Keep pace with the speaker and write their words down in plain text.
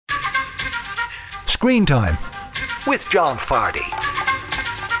Screentime with John Fardy.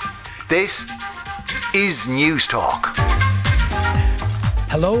 This is News Talk.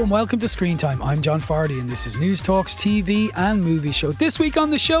 Hello and welcome to Screentime. I'm John Fardy and this is News Talk's TV and movie show. This week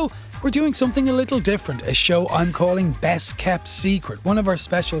on the show, we're doing something a little different. A show I'm calling Best Kept Secret. One of our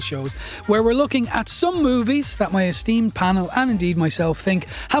special shows where we're looking at some movies that my esteemed panel and indeed myself think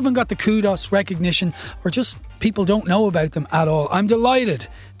haven't got the kudos, recognition, or just people don't know about them at all. I'm delighted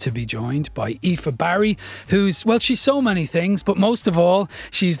to be joined by Aoife Barry, who's, well, she's so many things, but most of all,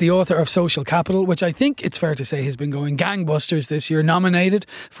 she's the author of Social Capital, which I think it's fair to say has been going gangbusters this year, nominated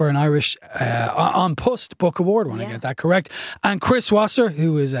for an Irish On Pust Book Award, when I get that correct. And Chris Wasser,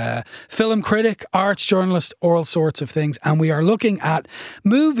 who is a film critic, arts journalist, all sorts of things. And we are looking at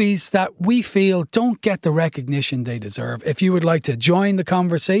movies that we feel don't get the recognition they deserve. If you would like to join the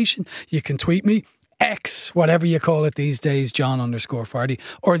conversation, you can tweet me. X, whatever you call it these days, John_Fardy.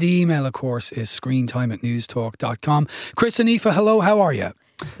 Or the email, of course, is screentime@newstalk.com. Chris and Aoife, hello, how are you?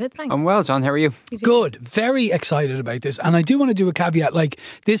 Good, thanks. I'm well, John. How are you? Good. Very excited about this. And I do want to do a caveat. Like,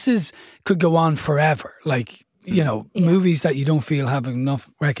 could go on forever. Like, you know, movies that you don't feel have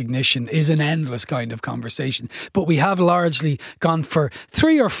enough recognition is an endless kind of conversation. But we have largely gone for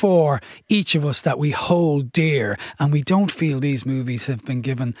 3 or 4, each of us, that we hold dear, and we don't feel these movies have been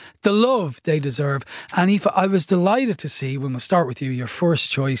given the love they deserve. And Aoife, I was delighted to see, when we'll start with you, your first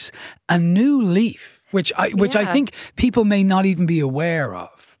choice, A New Leaf, which I think people may not even be aware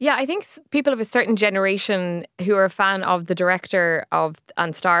of. Yeah, I think people of a certain generation who are a fan of the director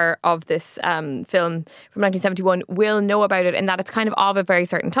and star of this film from 1971 will know about it, in that it's kind of a very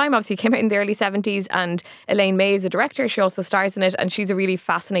certain time. Obviously, it came out in the early 70s, and Elaine May is a director. She also stars in it, and she's a really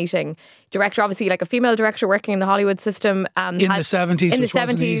fascinating director. Obviously, like a female director working in the Hollywood system. In the 70s, in the which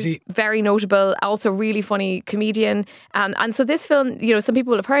wasn't 70s, easy. very notable. Also, really funny comedian. And so this film, you know, some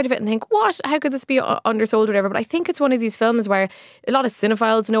people will have heard of it and think, what? How could this be undersold or whatever? But I think it's one of these films where a lot of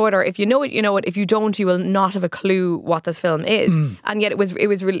cinephiles know it, or if you know it, you know it. If you don't, you will not have a clue what this film is. And yet it was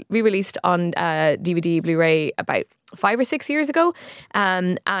re-released on DVD, Blu-ray about 5 or 6 years ago,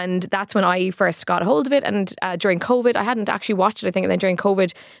 and that's when I first got a hold of it. And during COVID, I hadn't actually watched it, I think, and then during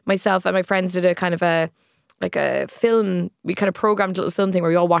COVID, myself and my friends did a kind of a film, we kind of programmed a little film thing where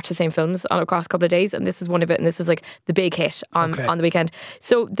we all watched the same films across a couple of days, and this was one of it, and this was like the big hit on the weekend.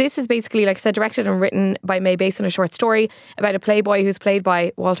 So this is basically, like I said, directed and written by May, based on a short story about a playboy who's played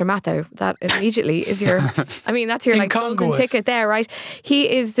by Walter Matthau. That immediately is your, I mean, that's your like golden ticket there, right? He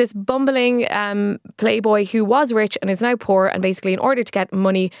is this bumbling playboy who was rich and is now poor, and basically in order to get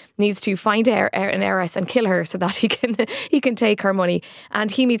money needs to find an heiress and kill her so that he can take her money.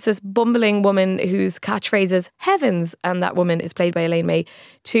 And he meets this bumbling woman whose catchphrase is heavens, and that woman is played by Elaine May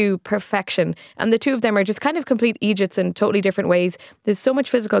to perfection. And the two of them are just kind of complete idiots in totally different ways. There's so much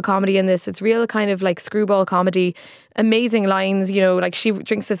physical comedy in this. It's real kind of like screwball comedy. Amazing lines, you know, like she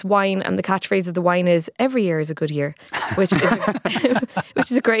drinks this wine and the catchphrase of the wine is every year is a good year, which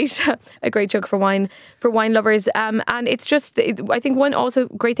is a great joke for wine lovers. And it's just, I think one also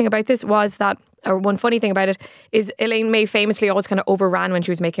great thing about this was that, or one funny thing about it, is Elaine May famously always kind of overran when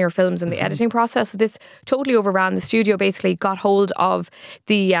she was making her films in the editing process. So this totally overran. The studio basically got hold of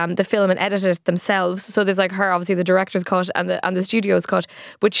the film and edited it themselves. So there's like her, obviously the director's cut and the studio's cut.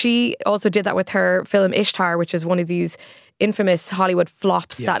 But she also did that with her film Ishtar, which is one of these infamous Hollywood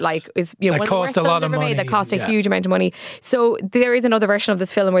flops that like is, you know, that cost a lot of money, that cost a huge amount of money. So there is another version of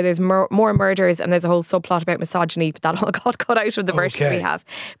this film where there's more murders, and there's a whole subplot about misogyny, but that all got cut out of the version we have.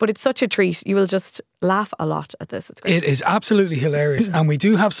 But it's such a treat. You will just laugh a lot at this. It's great. It is absolutely hilarious. And we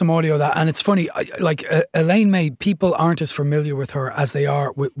do have some audio of that, and it's funny, like Elaine May, people aren't as familiar with her as they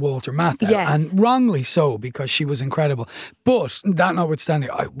are with Walter Matthau, and wrongly so, because she was incredible. But that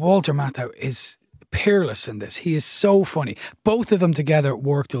notwithstanding, Walter Matthau is peerless in this. He is so funny. Both of them together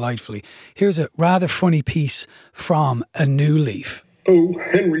work delightfully. Here's a rather funny piece from A New Leaf. Oh,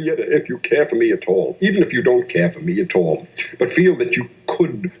 Henrietta, if you care for me at all, even if you don't care for me at all, but feel that you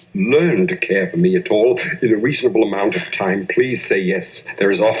could learn to care for me at all in a reasonable amount of time, please say yes. There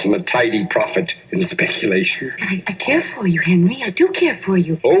is often a tidy profit in speculation. I care for you, Henry. I do care for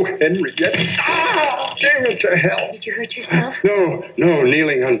you. Oh, Henrietta. Ah, damn it to hell. Did you hurt yourself? No,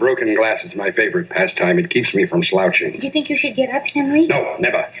 kneeling on broken glass is my favorite pastime. It keeps me from slouching. You think you should get up, Henry? No,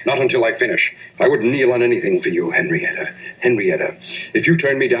 never. Not until I finish. I wouldn't kneel on anything for you, Henrietta. Henrietta, if you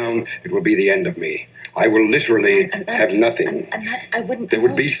turn me down, it will be the end of me. I will literally have nothing. I wouldn't. There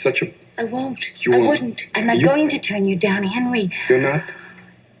would be such a... I won't. I wouldn't. I'm not going to turn you down, Henry. You're not?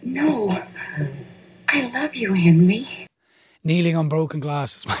 No. I love you, Henry. Kneeling on broken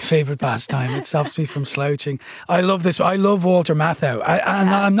glass is my favourite pastime. It stops me from slouching. I love this. I love Walter Matthau. And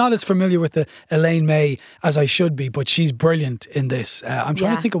I'm not as familiar with the Elaine May as I should be, but she's brilliant in this. I'm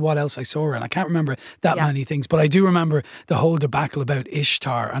trying to think of what else I saw her in. I can't remember that many things, but I do remember the whole debacle about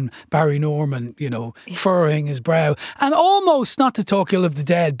Ishtar and Barry Norman, furrowing his brow. And almost, not to talk ill of the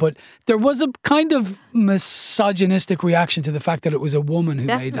dead, but there was a kind of misogynistic reaction to the fact that it was a woman who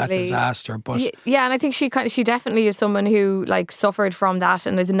made that disaster. But yeah, and I think she definitely is someone who suffered from that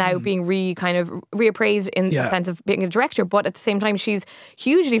and is now being reappraised in the sense of being a director. But at the same time, she's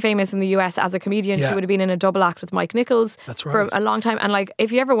hugely famous in the US as a comedian. She would have been in a double act with Mike Nichols for a long time. And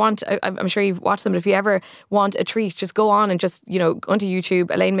if you ever want, I'm sure you've watched them, but if you ever want a treat, just go on and just go onto YouTube,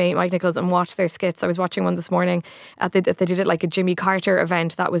 Elaine May, Mike Nichols, and watch their skits. I was watching one this morning they did it like a Jimmy Carter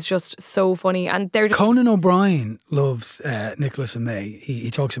event that was just so funny. And they're Conan O'Brien loves Nicholas and May. He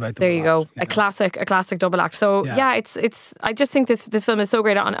talks about them. There you go, a classic double act. So it's. I just think this film is so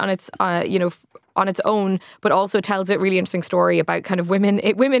great on its on its own, but also tells a really interesting story about kind of women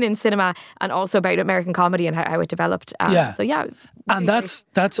in cinema, and also about American comedy and how it developed. So and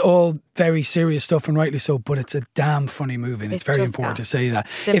that's all very serious stuff, and rightly so, but it's a damn funny movie, and it's very important to say that.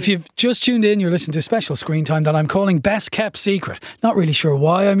 If you've just tuned in, you're listening to a special Screen Time that I'm calling Best Kept Secret. Not really sure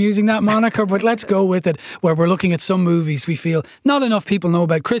why I'm using that moniker, but let's go with it, where we're looking at some movies we feel not enough people know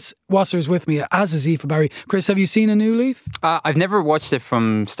about. Chris Wasser's with me, as is Aoife Barry. Chris, have you seen A New Leaf? I've never watched it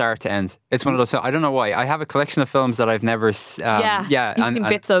from start to end. It's one of those, I don't know why. I have a collection of films that I've never you've seen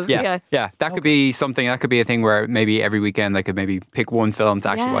bits of. That could be something, that could be a thing where maybe every weekend I could maybe pick one film to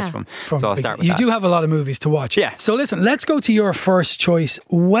actually watch from. So I'll start with that. You do have a lot of movies to watch. Yeah. So listen, let's go to your first choice,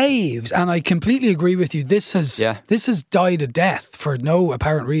 Waves. And I completely agree with you. This has died a death for no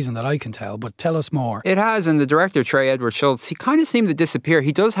apparent reason that I can tell, but tell us more. It has, and the director, Trey Edward Schultz, he kind of seemed to disappear.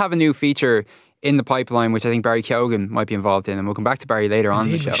 He does have a new feature in the pipeline, which I think Barry Keoghan might be involved in, and we'll come back to Barry later on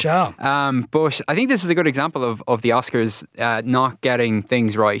in the show. We shall. But I think this is a good example of the Oscars not getting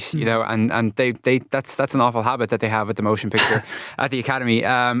things right, and that's an awful habit that they have with the motion picture at the Academy.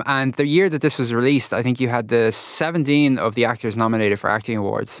 And the year that this was released, I think you had the 17 of the actors nominated for acting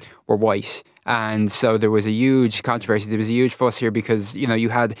awards were white. And so there was a huge controversy. There was a huge fuss here because, you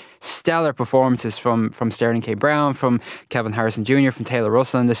had stellar performances from Sterling K. Brown, from Kelvin Harrison Jr., from Taylor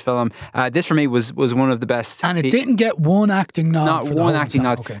Russell in this film. This for me was one of the best. And it didn't get one acting nod. Not one acting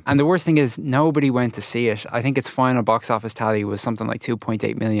nod. Okay. And the worst thing is nobody went to see it. I think its final box office tally was something like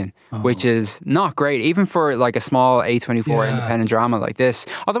 2.8 million, which is not great, even for like a small A24 independent drama like this.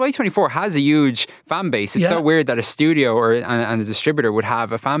 Although A24 has a huge fan base. It's so weird that a studio and a distributor would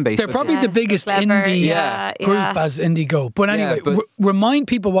have a fan base. They're probably the biggest indie group as indie go. But anyway, remind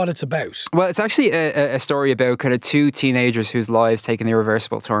people what it's about. Well, it's actually a story about kind of two teenagers whose lives take an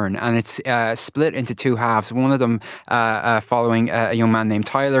irreversible turn, and it's split into two halves. One of them following a young man named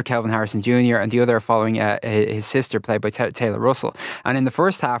Tyler, Kelvin Harrison Jr., and the other following his sister, played by Taylor Russell. And in the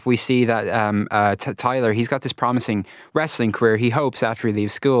first half, we see that Tyler, he's got this promising wrestling career, he hopes, after he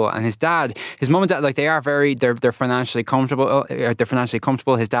leaves school. And his mum and dad, like, they're financially comfortable.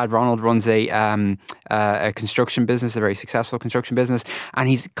 His dad, Ronald, runs a construction business, a very successful construction business, and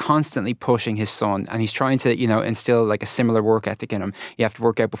he's constantly pushing his son, and he's trying to instill like a similar work ethic in him. You have to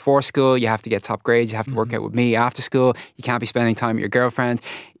work out before school, you have to get top grades, you have to work out with me after school, you can't be spending time with your girlfriend.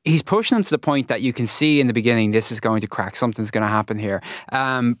 He's pushing him to the point that you can see in the beginning this is going to crack, something's going to happen here,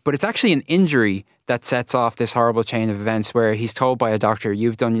 but it's actually an injury that sets off this horrible chain of events where he's told by a doctor,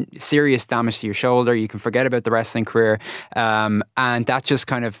 you've done serious damage to your shoulder, you can forget about the wrestling career, and that just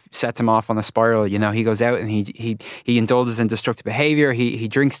kind of sets him off on a spiral. He goes out and he indulges in destructive behaviour, he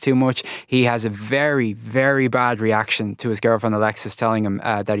drinks too much, he has a very, very bad reaction to his girlfriend Alexis telling him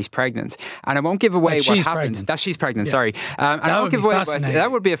that he's pregnant. And I won't give away what happens. That she's pregnant, yes. Sorry. And I won't give away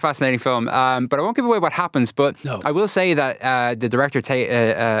that would be a fascinating film, but I won't give away what happens, but I will say that the director,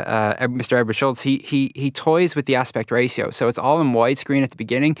 Mr. Edward Schultz, he toys with the aspect ratio, so it's all in widescreen at the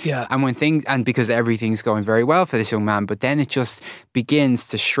beginning, and because everything's going very well for this young man, but then it just begins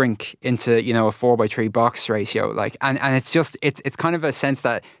to shrink into a 4:3 box ratio, and it's kind of a sense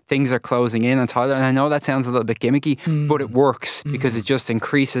that things are closing in on Tyler. And I know that sounds a little bit gimmicky, but it works because it just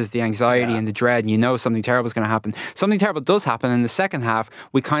increases the anxiety and the dread, and something terrible is going to happen. Something terrible does happen in the second half.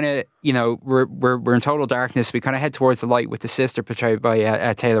 We kind of we're in total darkness. We kind of head towards the light with the sister portrayed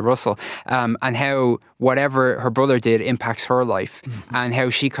by Taylor Russell, and how whatever her brother did impacts her life, and how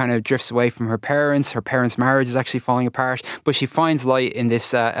she kind of drifts away from her parents. Her parents' marriage is actually falling apart, but she finds light in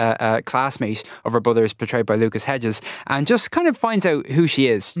this classmate of her brother's, portrayed by Lucas Hedges, and just kind of finds out who she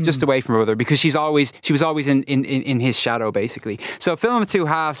is, just away from her brother, because she was always in his shadow, basically. So a film of two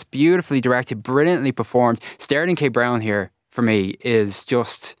halves, beautifully directed, brilliantly performed. Sterling K. Brown here, for me is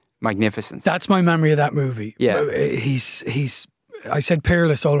just magnificent. That's my memory of that movie. Yeah. He's I said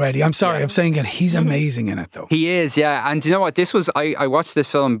peerless already. I'm sorry, I'm saying it. He's amazing in it though. He is, yeah. And you know what? I watched this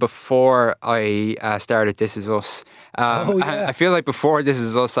film before I started This Is Us. I feel like before This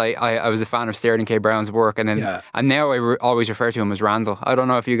Is Us, I was a fan of Sterling K. Brown's work, and then and now I always refer to him as Randall. I don't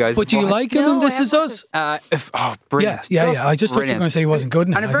know if you guys. But do you like him in This Is Us? Brilliant! Yeah. I just thought you were going to say he wasn't good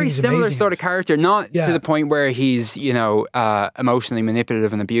in it. And a very similar sort of character, not to the point where he's emotionally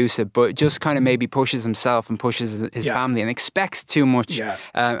manipulative and abusive, but just kind of maybe pushes himself and pushes his family and expects too much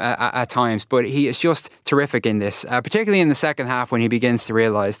at times. But he is just terrific in this, particularly in the second half when he begins to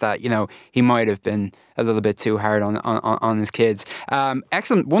realise that he might have been a little bit too hard on his kids.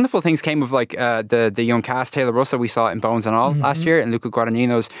 Excellent, wonderful things came of the young cast. Taylor Russell, we saw it in Bones and All last year, and Luca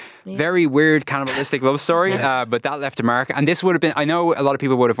Guadagnino's very weird cannibalistic love story, but that left a mark. And this would have been, I know a lot of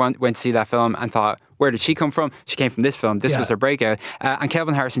people would have went to see that film and thought, where did she come from? She came from this film. This was her breakout. And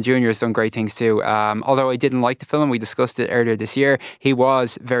Kelvin Harrison Jr. has done great things too. Although I didn't like the film, we discussed it earlier this year, he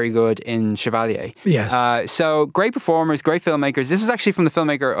was very good in Chevalier. Yes. So great performers, great filmmakers. This is actually from the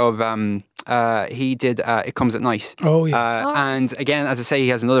filmmaker of he did It Comes at Night. Oh, yes. And again, as I say, he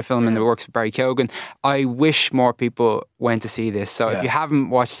has another film in the works with Barry Keoghan. I wish more people went to see this. So if you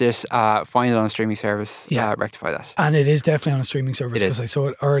haven't watched this, find it on a streaming service. Rectify that. And it is definitely on a streaming service because I saw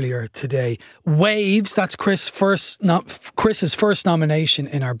it earlier today. Waves, that's Chris's first nomination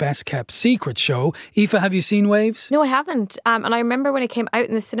in our Best Kept Secret show. Aoife, have you seen Waves? No, I haven't. And I remember when it came out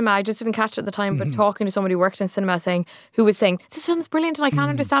in the cinema, I just didn't catch it at the time, but talking to somebody who worked in cinema who was saying, this film's brilliant and I can't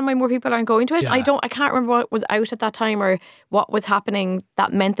understand why more people aren't going to it. I can't remember what was out at that time or what was happening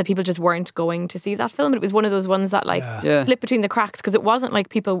that meant that people just weren't going to see that film. It was one of those ones that slipped between the cracks because it wasn't like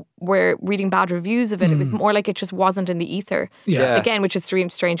people were reading bad reviews of it. It was more like it just wasn't in the ether. Again, which is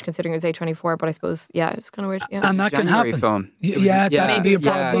strange considering it was A24, but I suppose, it's kind of weird. Yeah. And that can happen. Film. That could be a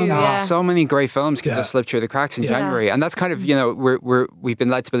problem. So many great films can just slip through the cracks in January. And that's kind of, we've been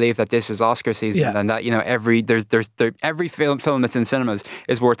led to believe that this is Oscar season and that, every film that's in cinemas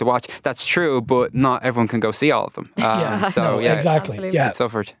is worth a watch. That's true, but not everyone can go see all of them. Exactly. Absolutely. Yeah. It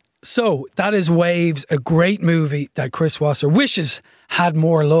suffered. So that is Waves, a great movie that Chris Wasser wishes had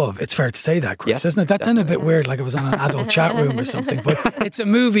more love. It's fair to say that, Chris, isn't it? That sounded a bit weird, like it was on an adult chat room or something. But it's a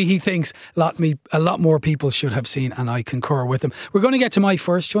movie he thinks a lot more people should have seen, and I concur with him. We're going to get to my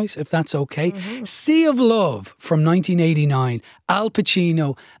first choice, if that's okay. Sea of Love from 1989, Al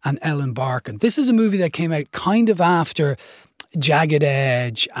Pacino and Ellen Barkin. This is a movie that came out kind of after Jagged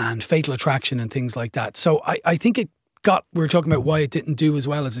Edge and Fatal Attraction and things like that. So I think we were talking about why it didn't do as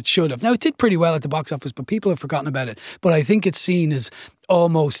well as it should have. Now, it did pretty well at the box office, but people have forgotten about it. But I think it's seen as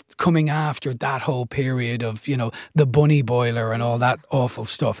almost coming after that whole period of, the bunny boiler and all that awful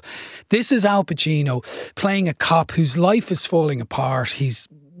stuff. This is Al Pacino playing a cop whose life is falling apart. He's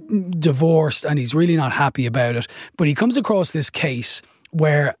divorced and he's really not happy about it. But he comes across this case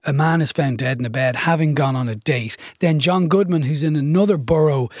where a man is found dead in a bed, having gone on a date. Then John Goodman, who's in another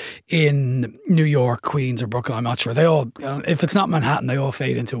borough in New York, Queens or Brooklyn, I'm not sure. They all, if it's not Manhattan, they all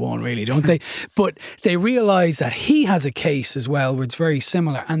fade into one, really, don't they? But they realise that he has a case as well where it's very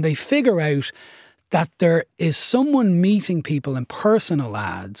similar, and they figure out that there is someone meeting people in personal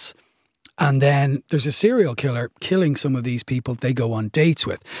ads. And then there's a serial killer killing some of these people they go on dates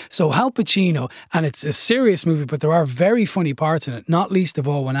with. So Al Pacino, and it's a serious movie, but there are very funny parts in it, not least of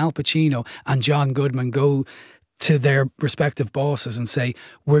all when Al Pacino and John Goodman go to their respective bosses and say,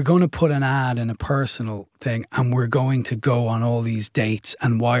 we're going to put an ad in a personal thing and we're going to go on all these dates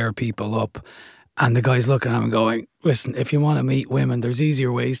and wire people up. And the guy's looking at him and going, listen, if you want to meet women, there's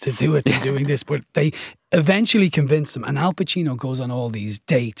easier ways to do it than doing this. But they eventually convince him. And Al Pacino goes on all these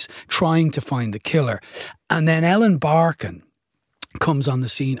dates trying to find the killer. And then Ellen Barkin comes on the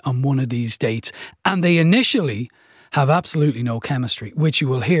scene on one of these dates. And they initially have absolutely no chemistry, which you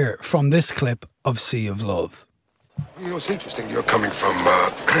will hear from this clip of Sea of Love. It's interesting you're coming from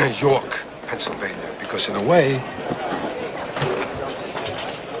York, Pennsylvania, because in a way,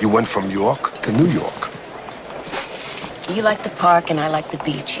 you went from York to New York. You like the park and I like the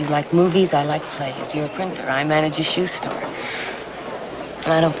beach. You like movies, I like plays. You're a printer, I manage a shoe store.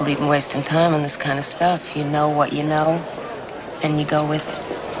 And I don't believe in wasting time on this kind of stuff. You know what you know, and you go with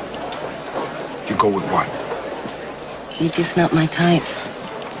it. You go with what? You're just not my type.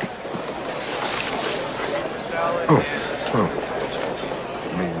 I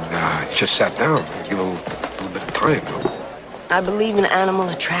mean, just sat down. Give a little bit of time. I believe in animal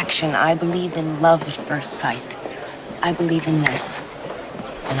attraction. I believe in love at first sight. I believe in this,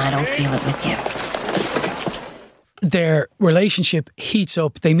 and I don't feel it with you. Their relationship heats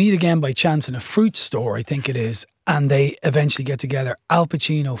up. They meet again by chance in a fruit store, I think it is. and they eventually get together. Al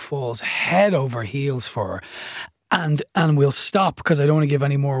Pacino falls head over heels for her. And we'll stop because I don't want to give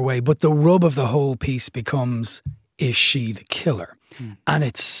any more away. But the rub of the whole piece becomes, is she the killer? And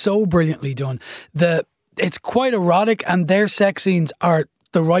it's so brilliantly done. It's quite erotic, and their sex scenes are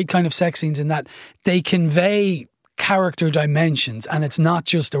the right kind of sex scenes in that they convey character dimensions, and it's not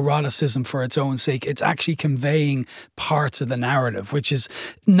just eroticism for its own sake. It's actually conveying parts of the narrative, which is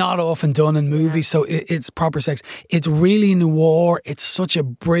not often done in movies. So it's proper sex. It's really noir. It's such a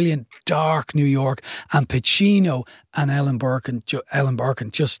brilliant, dark New York, and Pacino and Ellen Barkin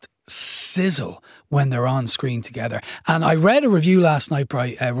just sizzle when they're on screen together. And I read a review last night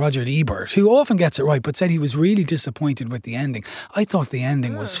by Roger Ebert, who often gets it right, but said he was really disappointed with the ending. I thought the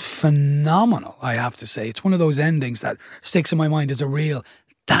ending was phenomenal, I have to say. It's one of those endings that sticks in my mind as a real,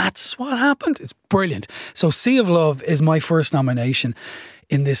 that's what happened. It's brilliant. So Sea of Love is my first nomination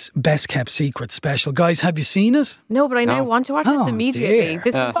in this Best Kept Secret special. Guys, have you seen it? No, but I now want to watch this immediately. Dear.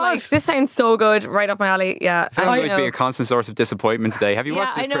 This is like, this sounds so good, right up my alley. Yeah, I feel like it's going to be a constant source of disappointment today. Have you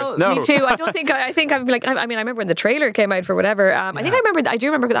watched this, I know, Chris? No, me too. I think I'm like, I mean, I remember when the trailer came out for whatever. I do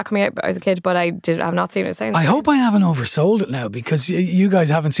remember that coming out as a kid, but I have not seen it. I hope I haven't oversold it now, because you guys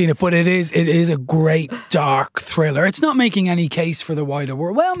haven't seen it, but it is a great dark thriller. It's not making any case for the wider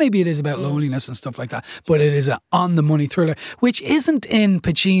world. Well, maybe it is about loneliness and stuff like that, but it is an on the money thriller, which isn't in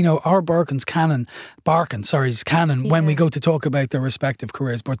Pacino or Barkin's canon when we go to talk about their respective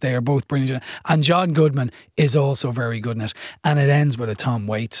careers, but they are both brilliant. And John Goodman is also very good in it. And it ends with a Tom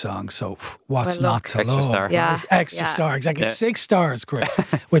Waits song, so what's not to extra love? Star. Extra star, exactly. 6 stars, Chris,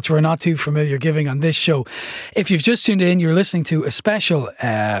 which we're not too familiar giving on this show. If you've just tuned in, you're listening to a special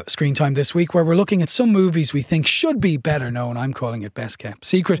Screen Time this week where we're looking at some movies we think should be better known. I'm calling it Best Kept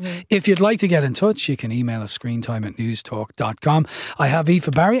Secret. If you'd like to get in touch, you can email us screentime@newstalk.com. I have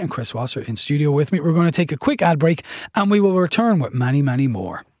Aoife Barry and Chris Wasser in studio with me. We're going to take a quick ad break and we will return with many, many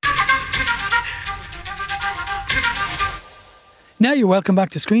more. Now you're welcome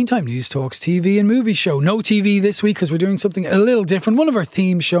back to Screen Time, News Talk's TV and movie show. No TV this week because we're doing something a little different. One of our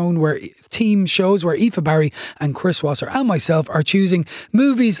theme shows where Aoife Barry and Chris Wasser and myself are choosing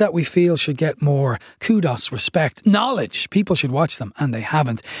movies that we feel should get more kudos, respect, knowledge. People should watch them and they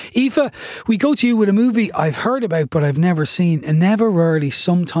haven't. Aoife, we go to you with a movie I've heard about but I've never seen, and never, rarely,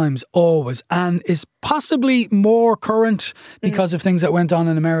 sometimes, always, and is possibly more current because of things that went on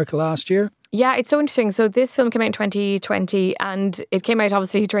in America last year. Yeah, it's so interesting. So this film came out in 2020 and it came out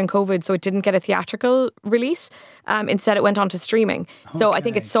obviously during COVID, so it didn't get a theatrical release. Instead, it went on to streaming. Okay. So I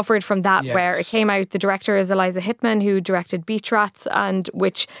think it suffered from that, where it came out. The director is Eliza Hittman, who directed Beach Rats, and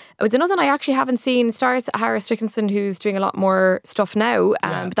which was another one I actually haven't seen. Stars Harris Dickinson, who's doing a lot more stuff now.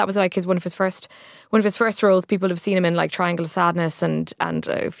 But that was like one of his first roles. People have seen him in like Triangle of Sadness and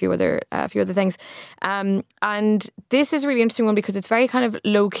a few other things. And this is a really interesting one because it's very kind of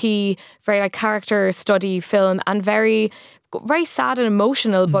low key, very like character study film, and very sad and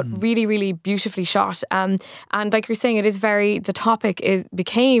emotional, but really, really beautifully shot. And like you're saying, the topic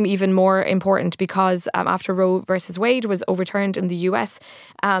became even more important because after Roe versus Wade was overturned in the US,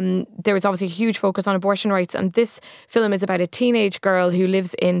 there was obviously a huge focus on abortion rights. And this film is about a teenage girl who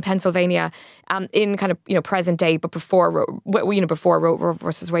lives in Pennsylvania, in kind of, present day, but before Roe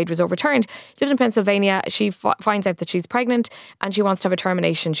versus Wade was overturned. She lives in Pennsylvania. She finds out that she's pregnant and she wants to have a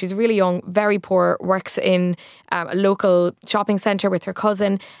termination. She's really young, very poor, works in a local shopping centre with her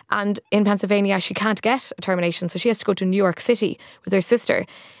cousin, and in Pennsylvania she can't get a termination, so she has to go to New York City with her sister.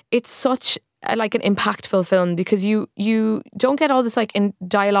 It's such an impactful film because you don't get all this like in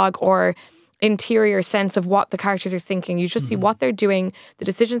dialogue or interior sense of what the characters are thinking. You just see what they're doing, the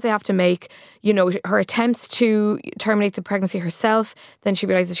decisions they have to make, her attempts to terminate the pregnancy herself. Then she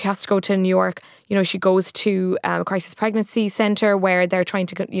realizes she has to go to New York. She goes to a crisis pregnancy center where they're trying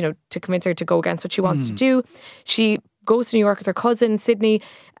to convince her to go against what she wants to do. She goes to New York with her cousin Sydney,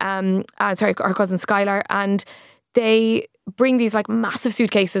 her cousin Skylar, and they bring these like massive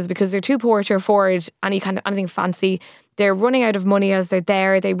suitcases because they're too poor to afford anything fancy. They're running out of money as they're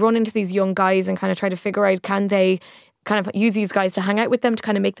there. They run into these young guys and kind of try to figure out, can they kind of use these guys to hang out with them to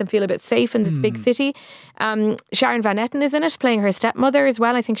kind of make them feel a bit safe in this big city. Sharon Van Etten is in it, playing her stepmother as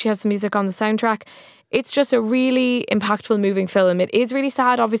well. I think she has some music on the soundtrack. It's just a really impactful, moving film. It is really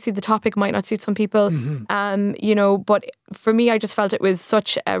sad. Obviously, the topic might not suit some people, but for me, I just felt it was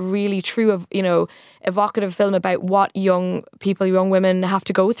such a really true, evocative film about what young women have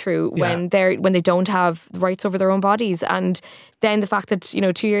to go through when they don't have rights over their own bodies. And then the fact that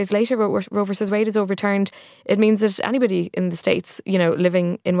 2 years later, Roe versus Wade is overturned, it means that anybody in the States,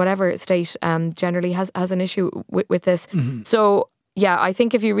 living in whatever state, generally has an issue with this. So yeah, I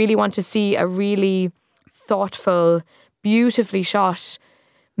think if you really want to see a really thoughtful, beautifully shot,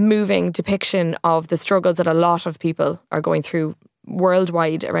 moving depiction of the struggles that a lot of people are going through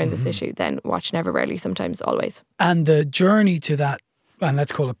worldwide around this issue, then watch Never, Rarely, Sometimes, Always. And the journey to that, and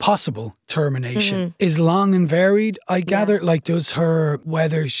let's call it possible termination, is long and varied. I gather, like, does her,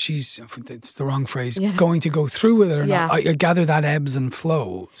 whether she's, it's the wrong phrase, going to go through with it or not, I gather that ebbs and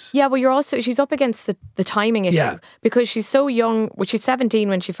flows. Yeah, well, she's up against the timing issue because she's so young. Well, she's 17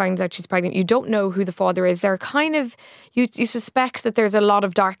 when she finds out she's pregnant. You don't know who the father is. They're kind of, you suspect that there's a lot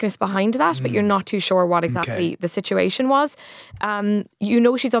of darkness behind that, but you're not too sure what exactly the situation was.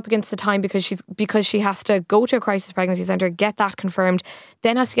 She's up against the time because she has to go to a crisis pregnancy centre, get that confirmed,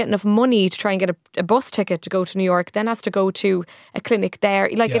 then has to get enough money to try and get a bus ticket to go to New York, then has to go to a clinic there.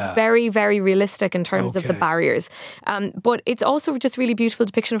 It's very, very realistic in terms of the barriers. But it's also just really beautiful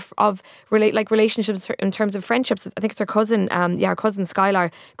depiction of relationships in terms of friendships. I think it's her cousin, her cousin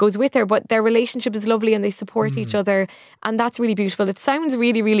Skylar goes with her, but their relationship is lovely and they support each other, and that's really beautiful. It sounds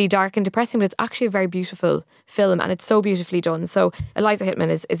really, really dark and depressing, but it's actually a very beautiful film and it's so beautifully done. So Eliza Hittman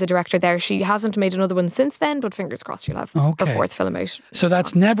is a director there. She hasn't made another one since then, but fingers crossed she'll have her fourth film out. So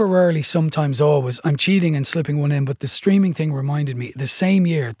that's Never, Rarely, Sometimes, Always. I'm cheating and slipping one in, but the streaming thing reminded me, the same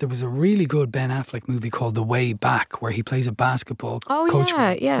year there was a really good Ben Affleck movie called The Way Back, where he plays a basketball coach.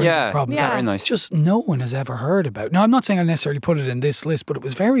 Very nice. Just no one has ever heard about. Now, I'm not saying I'll necessarily put it in this list, but it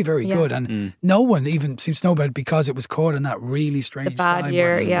was very, very good, and no one even seems to know about it because it was caught in that really strange bad time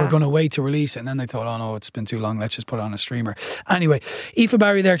year. we're going to wait to release it, and then they thought, oh no, it's been too long, let's just put it on a streamer. Anyway, Aoife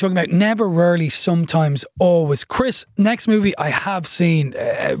Barry there talking about Never, Rarely, Sometimes, Always. Chris, next movie I have seen,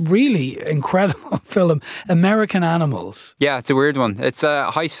 a really incredible film, American Animals. Yeah, it's a weird one. It's a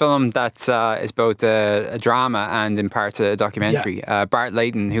heist film that is both a drama and in parts a documentary. Bart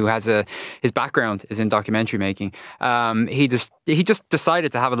Layton, who has his background is in documentary making, he just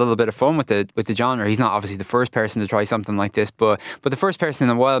decided to have a little bit of fun with the genre. He's not obviously the first person to try something like this, but the first person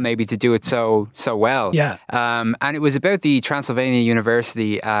in a while maybe to do it so well. Yeah. And it was about the Transylvania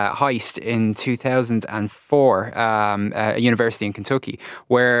University heist in 2004, a university in Kentucky,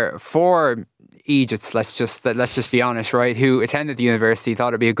 where four Egypts, let's just be honest, right, who attended the university thought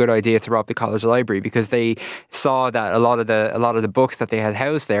it'd be a good idea to rob the college library because they saw that a lot of the books that they had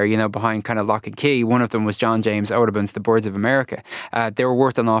housed there, behind kind of lock and key, one of them was John James Audubon's The Birds of America. They were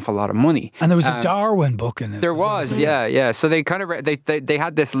worth an awful lot of money. And there was a Darwin book in it. There was, yeah. So they kind of they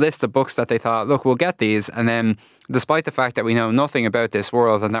had this list of books that they thought, look, we'll get these, and then despite the fact that we know nothing about this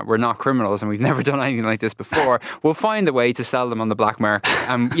world and that we're not criminals and we've never done anything like this before, we'll find a way to sell them on the black market.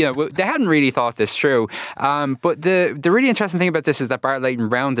 And they hadn't really thought this through. But the really interesting thing about this is that Bart Layton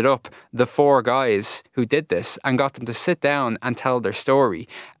rounded up the four guys who did this and got them to sit down and tell their story.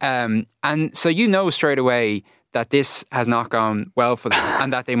 And so straight away that this has not gone well for them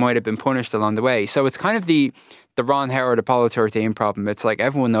and that they might have been punished along the way. So it's kind of the Ron Howard Apollo 13 problem. It's like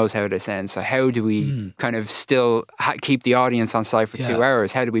everyone knows how this ends. So how do we kind of still keep the audience on side for 2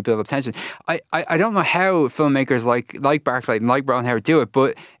 hours? How do we build up tension? I don't know how filmmakers like Bart Layton, like Ron Howard do it,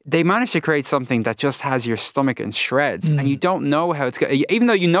 but they manage to create something that just has your stomach in shreds, and you don't know how it's going. Even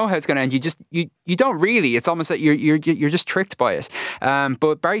though you know how it's going to end, you don't really. It's almost like you're just tricked by it.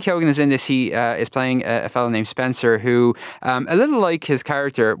 But Barry Keoghan is in this. He is playing a fellow named Spencer, who a little like his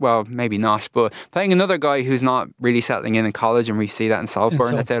character. Well, maybe not, but playing another guy who's not really settling in college, and we see that in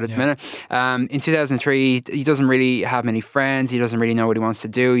Saltburn. That's out at the minute. In 2003, he doesn't really have many friends. He doesn't really know what he wants to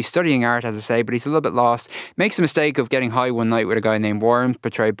do. He's studying art, as I say, but he's a little bit lost. Makes the mistake of getting high one night with a guy named Warren,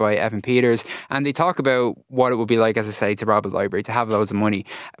 portrayed by Evan Peters, and they talk about what it would be like, as I say, to rob a library, to have loads of money.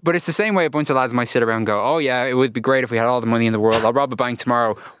 But it's the same way a bunch of lads might sit around and go, oh yeah, it would be great if we had all the money in the world. I'll rob a bank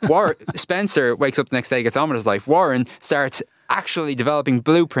tomorrow. Spencer wakes up the next day, gets on with his life. Warren starts actually developing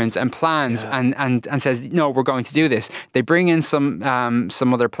blueprints and plans and says, no, we're going to do this. They bring in some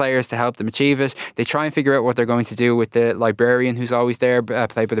other players to help them achieve it. They try and figure out what they're going to do with the librarian who's always there,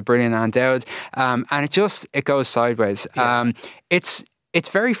 played by the brilliant Ann Dowd. And it goes sideways. It's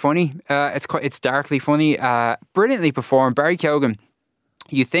very funny. It's darkly funny. Brilliantly performed. Barry Keoghan.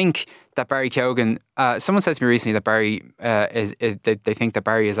 You think that Barry Keoghan, someone said to me recently that Barry they think that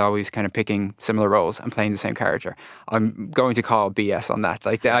Barry is always kind of picking similar roles and playing the same character. I'm going to call BS on that.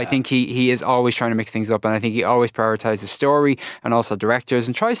 I think he is always trying to mix things up, and I think he always prioritizes story and also directors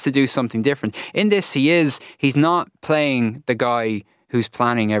and tries to do something different. In this, he's not playing the guy who's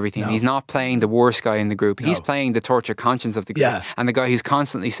planning everything. No. He's not playing the worst guy in the group. No. He's playing the tortured conscience of the group, and the guy who's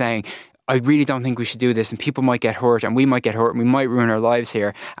constantly saying, I really don't think we should do this, and people might get hurt, and we might get hurt, and we might ruin our lives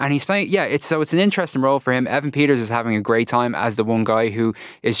here. And he's playing, it's an interesting role for him. Evan Peters is having a great time as the one guy who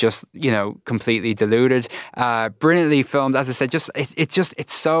is just, completely deluded. Brilliantly filmed, as I said.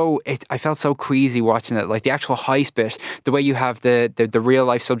 I felt so queasy watching it. Like the actual heist bit, the way you have the real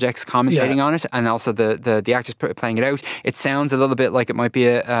life subjects commentating on it, and also the actors playing it out. It sounds a little bit like it might be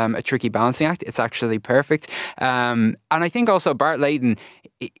a tricky balancing act. It's actually perfect. And I think also Bart Layton,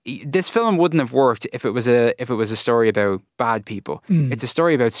 this film wouldn't have worked if it was a story about bad people. It's a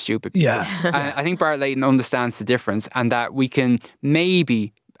story about stupid people. Yeah. I think Bart Layton understands the difference, and that we can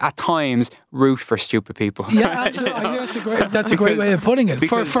maybe at times root for stupid people. Yeah, absolutely. I think that's a great way of putting it.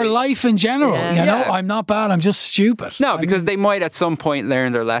 For life in general. I'm not bad, I'm just stupid. No, because they might at some point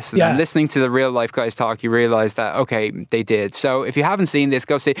learn their lesson. And listening to the real life guys talk, you realise that, okay, they did. So if you haven't seen this,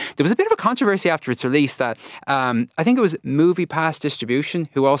 go see it. There was a bit of a controversy after its release that I think it was Movie Pass Distribution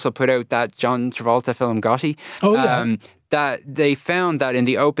who also put out that John Travolta film Gotti. That they found that in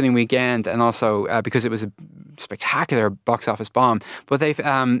the opening weekend, and also because it was a spectacular box office bomb, but they've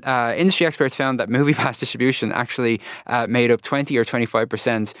industry experts found that Movie Pass Distribution actually made up 20 or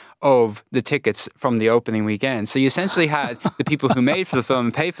 25% of the tickets from the opening weekend. So you essentially had the people who made for the film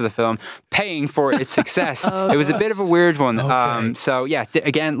and paid for the film paying for its success. It was a bit of a weird one. Okay.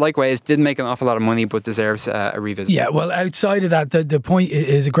 Again, likewise, didn't make an awful lot of money, but deserves a revisit. Yeah, well, outside of that, the point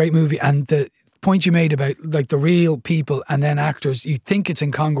is a great movie, and the point you made about like the real people and then actors, you think it's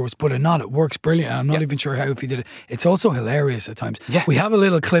incongruous, but it's not. It works brilliant. I'm not even sure how if he did it. It's also hilarious at times. We have a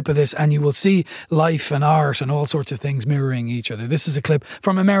little clip of this, and you will see life and art and all sorts of things mirroring each other. This is a clip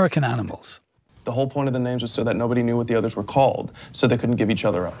from American Animals. The whole point of the names was so that nobody knew what the others were called, so they couldn't give each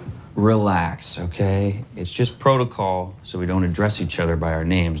other up. Relax, okay? It's just protocol so we don't address each other by our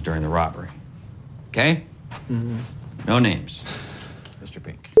names during the robbery. Okay? Mm-hmm. No names. Mr.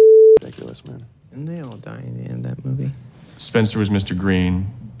 Pink. Ridiculous, man. And they all die in the end of that movie. Spencer was Mr. Green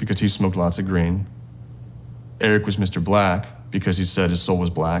because he smoked lots of green. Eric was Mr. Black because he said his soul was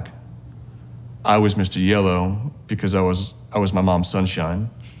black. I was Mr. Yellow because I was my mom's sunshine.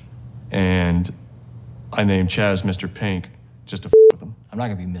 And I named Chaz Mr. Pink just to f with him. I'm not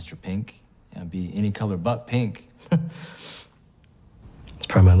gonna be Mr. Pink. I'll be any color but pink. It's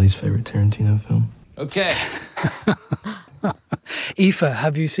probably my least favorite Tarantino film. Okay. Aoife,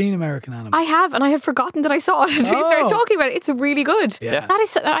 have you seen American Animals? I have, and I had forgotten that I saw it until you started talking about it. It's really good. Yeah.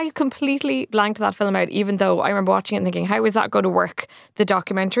 I completely blanked that film out, even though I remember watching it and thinking, how is that going to work, the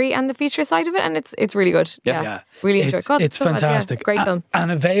documentary and the feature side of it? And it's really good. Yeah. Really enjoyed it. It's fantastic. Yeah, great film.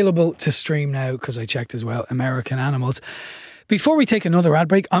 And available to stream now, because I checked as well, American Animals. Before we take another ad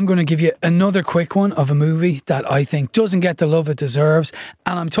break, I'm going to give you another quick one of a movie that I think doesn't get the love it deserves.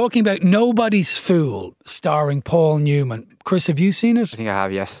 And I'm talking about Nobody's Fool, starring Paul Newman. Chris, have you seen it? I think I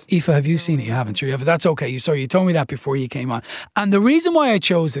have, yes. Aoife, have you seen it? You haven't, sure you have. That's okay. You told me that before you came on. And the reason why I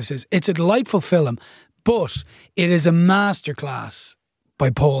chose this is it's a delightful film, but it is a masterclass by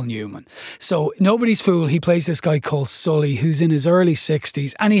Paul Newman. So Nobody's Fool, he plays this guy called Sully who's in his early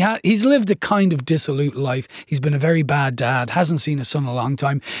 60s, and he's lived a kind of dissolute life. He's been a very bad dad, hasn't seen his son in a long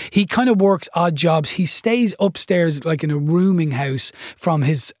time. He kind of works odd jobs. He stays upstairs like in a rooming house from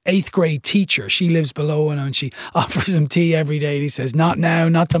his 8th grade teacher. She lives below him and she offers him tea every day. And he says, not now,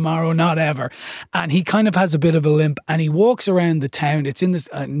 not tomorrow, not ever. And he kind of has a bit of a limp, and he walks around the town. It's in this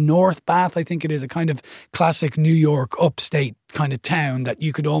North Bath, I think it is, a kind of classic New York upstate kind of town that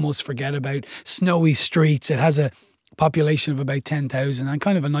you could almost forget about. Snowy streets. It has a population of about 10,000 and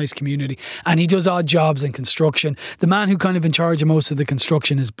kind of a nice community. And he does odd jobs in construction. The man who kind of in charge of most of the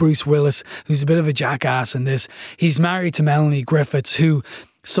construction is Bruce Willis, who's a bit of a jackass in this. He's married to Melanie Griffiths, who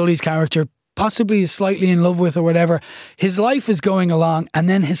Sully's character possibly is slightly in love with or whatever. His life is going along, and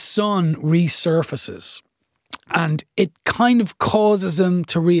then his son resurfaces. And it kind of causes him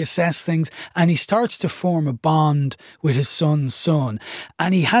to reassess things, and he starts to form a bond with his son's son.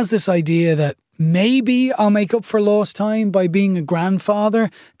 And he has this idea that maybe I'll make up for lost time by being a grandfather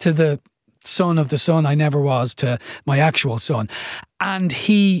to the son of the son I never was, to my actual son. And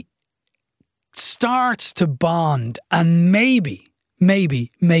he starts to bond and maybe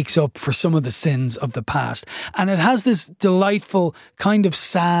makes up for some of the sins of the past. And it has this delightful kind of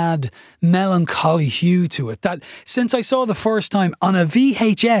sad, melancholy hue to it that since I saw the first time on a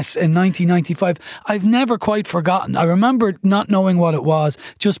VHS in 1995, I've never quite forgotten. I remember not knowing what it was,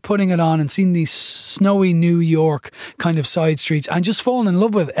 just putting it on and seeing these snowy New York kind of side streets and just fallen in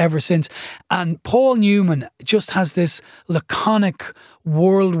love with it ever since. And Paul Newman just has this laconic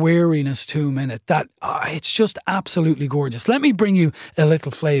world weariness to him in it that it's just absolutely gorgeous. Let me bring you a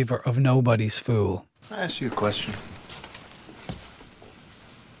little flavour of Nobody's Fool. Can I ask you a question?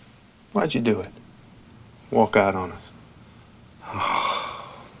 Why'd you do it? Walk out on us.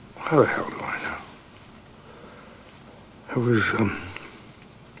 How the hell do I know? It was,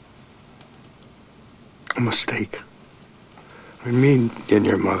 a mistake. I mean, me and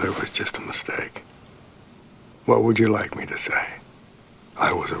your mother was just a mistake. What would you like me to say?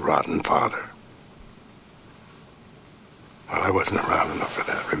 I was a rotten father. Well, I wasn't around enough for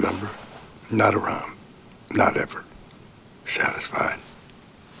that, remember? Not around. Not ever. Satisfied.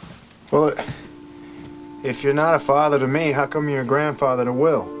 Well, if you're not a father to me, how come you're a grandfather to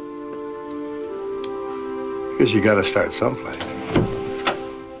Will? Because you gotta start someplace.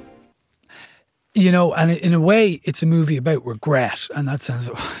 You know, and in a way, it's a movie about regret. And that sounds,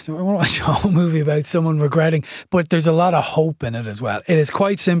 I don't want to watch a whole movie about someone regretting, but there's a lot of hope in it as well. It is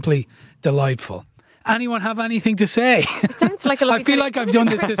quite simply delightful. Anyone have anything to say? It sounds like a lovely I feel like I've done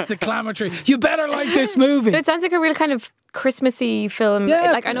this declamatory. You better like this movie. It sounds like a real kind of Christmassy film.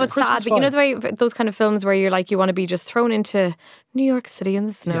 Yeah, like I know it's sad, but you know the way those kind of films where you're like you want to be just thrown into New York City in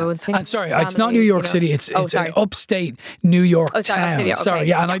the snow. Yeah. And sorry, it's not New York City. It's an upstate New York town. City, okay.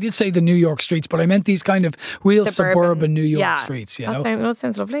 Sorry, and I did say the New York streets, but I meant these kind of real suburban New York streets. You know, that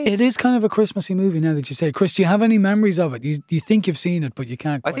sounds lovely. It is kind of a Christmassy movie now that you say. Chris, do you have any memories of it? You think you've seen it, but you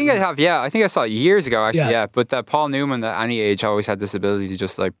can't. I think I have. Yeah, I think I saw it years ago. Actually, yeah. But Paul Newman, at any age, always had this ability to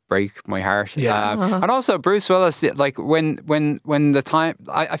just like break my heart. Yeah, and also Bruce Willis. Like when the time,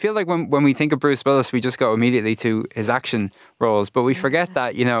 I feel like when we think of Bruce Willis, we just go immediately to his action roles, but we forget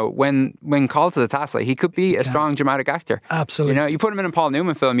that, you know, when called to the task, like, he could be a strong dramatic actor. Absolutely. You know, you put him in a Paul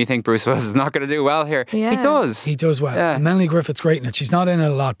Newman film, you think Bruce Willis is not going to do well here. Yeah. He does. He does well. Yeah. And Melanie Griffith's great in it. She's not in it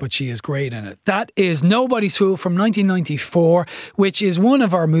a lot, but she is great in it. That is Nobody's Fool from 1994, which is one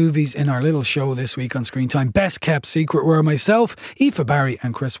of our movies in our little show this week on Screen Time, Best Kept Secret, where myself, Aoife Barry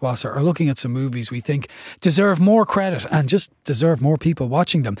and Chris Wasser are looking at some movies we think deserve more credit and just deserve more people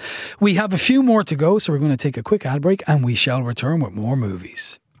watching them. We have a few more to go, so we're going to take a quick ad break and we shall return with more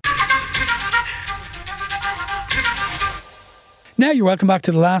movies. Now you're welcome back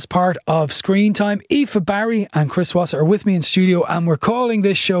to the last part of Screen Time. Aoife Barry and Chris Wasser are with me in studio, and we're calling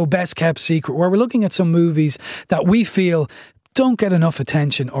this show Best Kept Secret, where we're looking at some movies that we feel don't get enough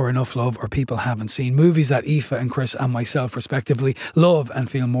attention or enough love, or people haven't seen. Movies that Aoife and Chris and myself respectively love and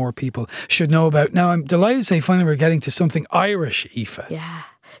feel more people should know about. Now I'm delighted to say finally we're getting to something Irish, Aoife. Yeah.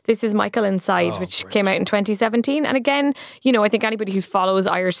 This is Michael Inside, which came out in 2017. And again, you know, I think anybody who follows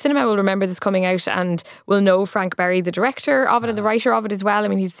Irish cinema will remember this coming out and will know Frank Berry, the director of it and the writer of it as well. I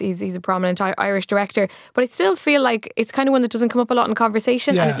mean, he's a prominent Irish director. But I still feel like it's kind of one that doesn't come up a lot in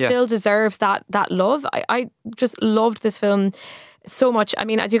conversation, and it still deserves that love. I just loved this film so much. I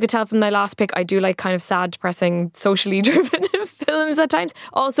mean, as you could tell from my last pick, I do like kind of sad, depressing, socially driven films at times.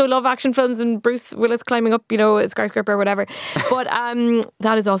 Also love action films and Bruce Willis climbing up, you know, a skyscraper or whatever. But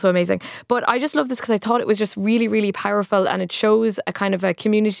that is also amazing. But I just love this because I thought it was just really, really powerful, and it shows a kind of a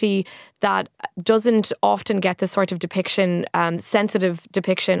community that doesn't often get this sort of depiction, sensitive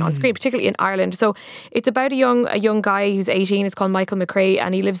depiction on screen, particularly in Ireland. So it's about a young guy who's 18. It's called Michael McRae,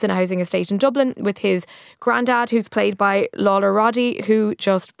 and he lives in a housing estate in Dublin with his granddad, who's played by Lawler Roddy, who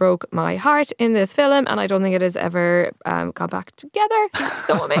just broke my heart in this film, and I don't think it has ever gone back together.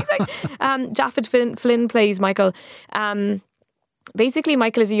 So amazing. Jaffed Flynn plays Michael. Basically,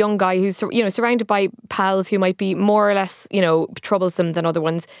 Michael is a young guy who's, you know, surrounded by pals who might be more or less, you know, troublesome than other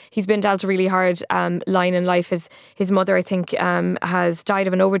ones. He's been dealt a really hard line in life. His mother, I think, has died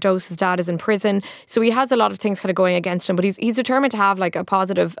of an overdose. His dad is in prison, so he has a lot of things kind of going against him. But he's determined to have like a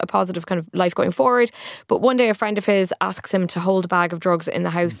positive kind of life going forward. But one day, a friend of his asks him to hold a bag of drugs in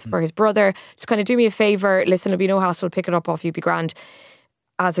the house for his brother. Just kind of do me a favour. Listen, it'll be no hassle. Pick it up off you. Be grand.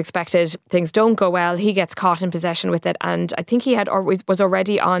 As expected, things don't go well. He gets caught in possession with it, and I think he was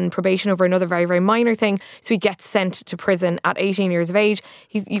already on probation over another very, very minor thing, so he gets sent to prison at 18 years of age.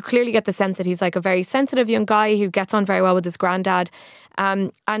 You clearly get the sense that he's like a very sensitive young guy who gets on very well with his granddad.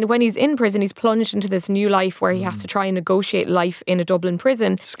 And when he's in prison, he's plunged into this new life where he has to try and negotiate life in a Dublin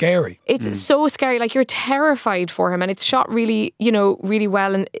prison. Scary. It's so scary. Like, you're terrified for him, and it's shot really, you know, really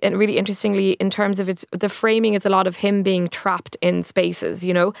well and really interestingly in terms of the framing is a lot of him being trapped in spaces,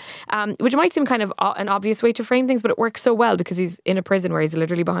 you know, which might seem kind of an obvious way to frame things, but it works so well because he's in a prison where he's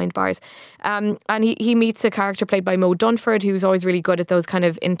literally behind bars. And he meets a character played by Mo Dunford, who's always really good at those kind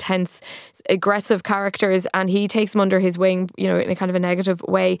of intense, aggressive characters, and he takes him under his wing, you know, in a kind of a negative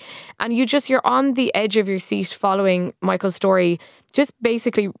way. And you're on the edge of your seat following Michael's story just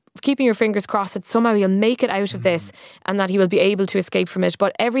basically keeping your fingers crossed that somehow he'll make it out of this and that he will be able to escape from it.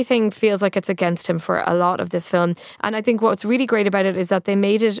 But everything feels like it's against him for a lot of this film. And I think what's really great about it is that they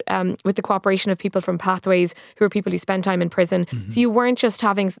made it with the cooperation of people from Pathways, who are people who spend time in prison. So you weren't just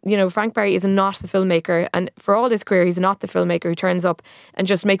having, Frank Barry is not the filmmaker, and for all his career he's not the filmmaker who turns up and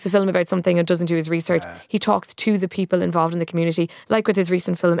just makes a film about something and doesn't do his research. He talks to the people involved in the community, like with his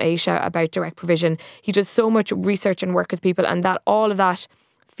recent film Aoife about direct provision. He does so much research and work with people, and that all of that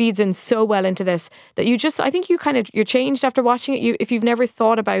feeds in so well into this that I think you're changed after watching it. If you've never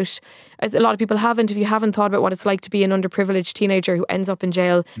thought about, as a lot of people haven't, if you haven't thought about what it's like to be an underprivileged teenager who ends up in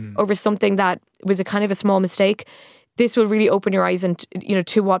jail over something that was a kind of a small mistake, this will really open your eyes and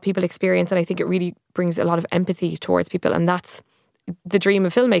to what people experience. And I think it really brings a lot of empathy towards people, and that's the dream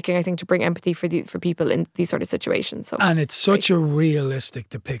of filmmaking, I think, to bring empathy for people in these sort of situations. So, and it's such a realistic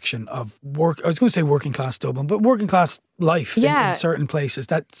depiction of I was going to say working class Dublin, but working class life in certain places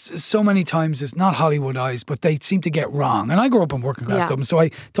that so many times is not Hollywoodized, but they seem to get wrong. And I grew up in working class Dublin, so I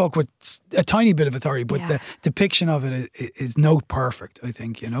talk with a tiny bit of authority, but the depiction of it is note perfect, I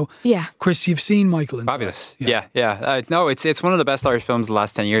think, Yeah. Chris, you've seen Michael and Fabulous. Yeah. No, it's one of the best Irish films of the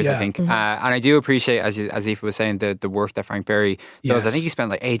last 10 years, I think. And I do appreciate, as Aoife was saying, the work that Frank Barry does. I think he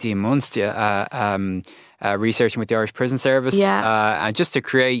spent like 18 months researching with the Irish Prison Service, and just to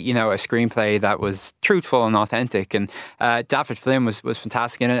create, a screenplay that was truthful and authentic. And David Flynn was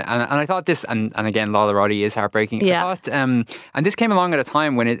fantastic in it. And I thought this, and again, Lala Roddy is heartbreaking. Yeah. I thought, and this came along at a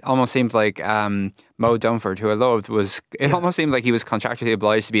time when it almost seemed like Mo Dunford, who I loved, almost seemed like he was contractually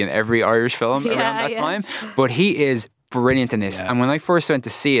obliged to be in every Irish film around that time. But he is brilliant in this. And when I first went to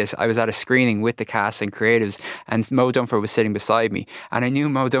see it, I was at a screening with the cast and creatives, and Mo Dunford was sitting beside me, and I knew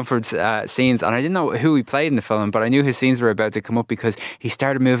Mo Dunford's scenes, and I didn't know who he played in the film, but I knew his scenes were about to come up because he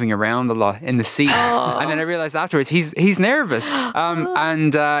started moving around a lot in the seat. And then I realised afterwards he's nervous,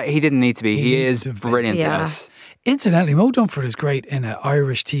 and he didn't need to be. He is brilliant in this. Incidentally, Mo Dunford is great in an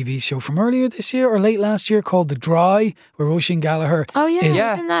Irish TV show from earlier this year or late last year called The Dry, where Oisin Gallagher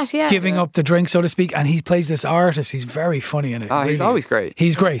is giving up the drink, so to speak, and he plays this artist. He's very funny in it. He's always great.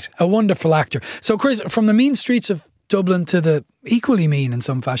 He's great. A wonderful actor. So, Chris, from the mean streets of Dublin to the equally mean in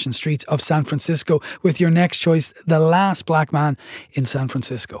some fashion streets of San Francisco, with your next choice, The Last Black Man in San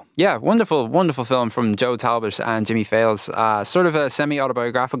Francisco. Yeah, wonderful film from Joe Talbot and Jimmy Fails. Sort of a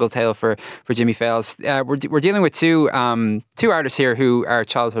semi-autobiographical tale for Jimmy Fails. We're dealing with two artists here who are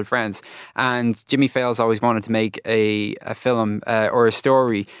childhood friends, and Jimmy Fails always wanted to make a film or a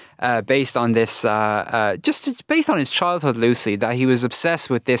story based on this, just based on his childhood loosely, that he was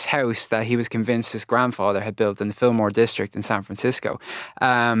obsessed with this house that he was convinced his grandfather had built in the Fillmore district in San Francisco.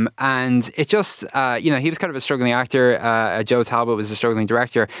 And it just, he was kind of a struggling actor. Joe Talbot was a struggling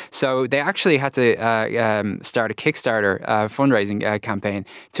director. So they actually had to start a Kickstarter fundraising campaign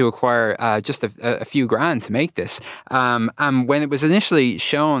to acquire just a few grand to make this. And when it was initially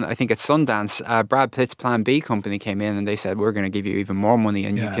shown, I think at Sundance, Brad Pitt's Plan B company came in and they said, we're going to give you even more money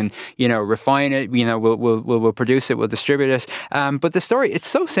and you can, refine it, we'll produce it, we'll distribute it. But the story, it's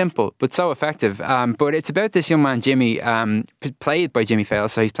so simple, but so effective. But it's about this young man, Jimmy, played by Jimmy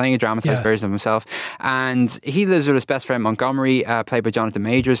Fails, so he's playing a dramatized version of himself. And he lives with his best friend Montgomery, played by Jonathan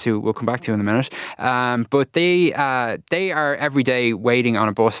Majors, who we'll come back to in a minute. But they are every day waiting on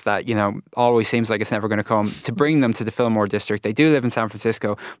a bus that, always seems like it's never going to come, to bring them to the Fillmore district. They do live in San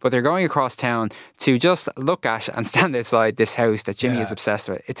Francisco, but they're going across town to just look at and stand outside this house that Jimmy is obsessed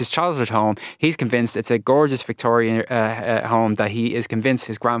with. It's his childhood home. He's convinced it's a gorgeous Victorian home that he is convinced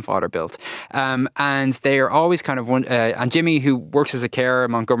his grandfather built. And they are always kind of and Jimmy, who works as a carer,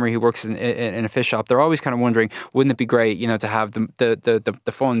 Montgomery, who works in a fish shop, they're always kind of wondering, wouldn't it be great, to have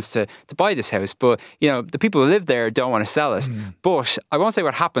the funds to buy this house? But the people who live there don't want to sell it. But I won't say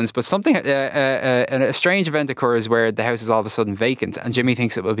what happens, but something a strange event occurs where the house is all of a sudden vacant, and Jimmy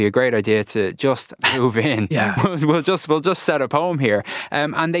thinks it will be a great idea to just move in. We'll just set up home here,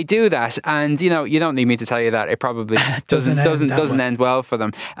 and they do that. And you don't need me to tell you that it probably doesn't end well for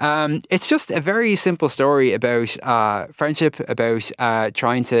them. It's just a very simple story about friendship, about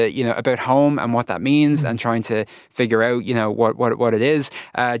trying to about home and what that means, and trying to figure out what it is.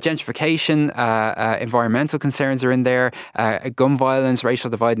 Gentrification, environmental concerns are in there, gun violence, racial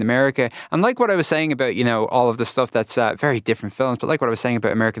divide in America, and like what I was saying about all of the stuff that's very different films, but like what I was saying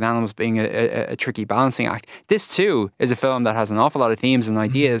about American Animals being a tricky balancing act, this too is a film that has an awful lot of themes and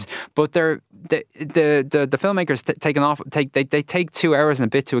ideas, but they're the filmmakers they take 2 hours and a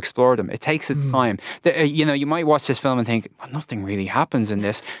bit to explore them. It takes its time. You might watch this film and think, well, nothing really happens in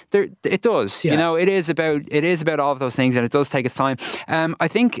this. It does. Yeah. It is about all of those things, and it does take its time. I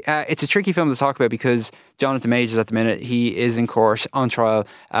think it's a tricky film to talk about because Jonathan Majors at the minute, he is in court on trial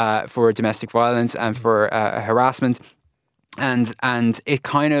for domestic violence and for harassment. And it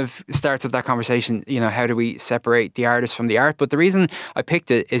kind of starts up that conversation, how do we separate the artist from the art? But the reason I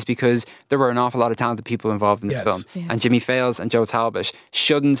picked it is because there were an awful lot of talented people involved in this film. Yeah. And Jimmy Fails and Joe Talbot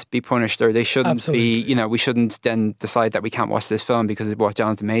shouldn't be punished, or they shouldn't be, we shouldn't then decide that we can't watch this film because of what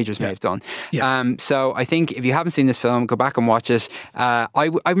Jonathan Majors may have done. Yeah. So I think if you haven't seen this film, go back and watch it.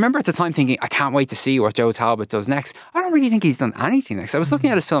 I remember at the time thinking, I can't wait to see what Joe Talbot does next. I don't really think he's done anything next. I was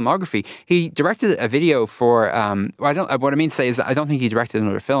looking at his filmography. He directed a video for, what I mean to say is that I don't think he directed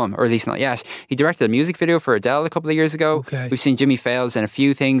another film, or at least not yet. He directed a music video for Adele a couple of years ago. Okay. We've seen Jimmy Fails in a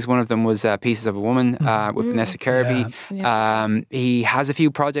few things. One of them was Pieces of a Woman with Vanessa Kirby. Yeah. He has a few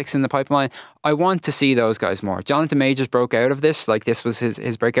projects in the pipeline. I want to see those guys more. Jonathan Majors broke out of this, like this was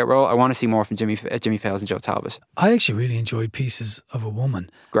his breakout role. I want to see more from Jimmy Fails and Joe Talbot. I actually really enjoyed Pieces of a Woman.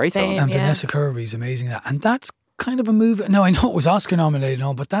 Great film. And Vanessa Kirby's amazing. And that's kind of a movie. Now, I know it was Oscar nominated and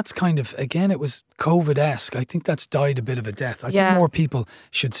all, but that's kind of, again, it was COVID-esque. I think that's died a bit of a death. I think more people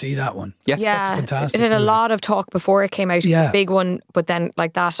should see that one. Yes, that's a fantastic It had movie. a lot of talk before it came out. Yeah. A big one, but then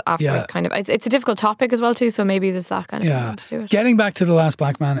like that afterwards kind of, it's a difficult topic as well too, so maybe there's that kind of element to it. Getting back to The Last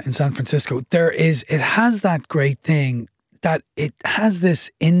Black Man in San Francisco, it has that great thing that it has this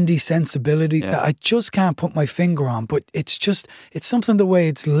indie sensibility that I just can't put my finger on, but it's something the way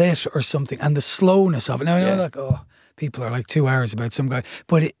it's lit or something, and the slowness of it. Now I know people are like 2 hours about some guy,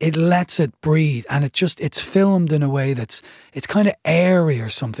 but it lets it breathe, and it's filmed in a way it's kind of airy or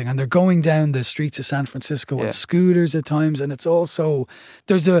something, and they're going down the streets of San Francisco on scooters at times, and it's also,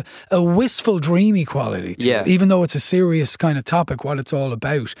 there's a wistful, dreamy quality to it, even though it's a serious kind of topic, what it's all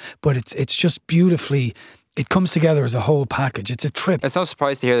about, but it's just beautifully, it comes together as a whole package. It's a trip. It's no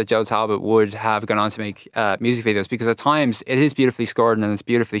surprise to hear that Joe Talbot would have gone on to make music videos, because at times it is beautifully scored and it's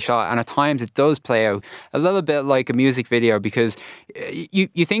beautifully shot, and at times it does play out a little bit like a music video, because you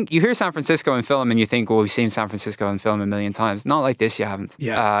hear San Francisco in film and you think, well, we've seen San Francisco in film a million times. Not like this, you haven't.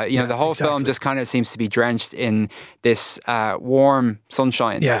 The whole film just kind of seems to be drenched in this warm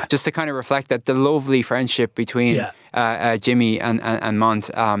sunshine, just to kind of reflect that the lovely friendship between Jimmy and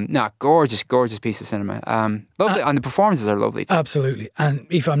Mont. Gorgeous piece of cinema. Lovely, and the performances are lovely too. Absolutely. And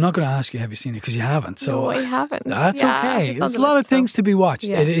Aoife, I'm not going to ask you, have you seen it? Because you haven't. So no, I haven't. That's okay. There's a lot of things to be watched.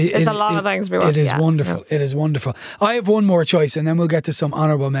 Yeah. It's a lot of things to be watched. It is wonderful. It is wonderful. I have one more choice, and then we'll get to some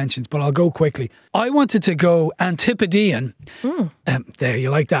honourable mentions, but I'll go quickly. I wanted to go Antipodean. There, you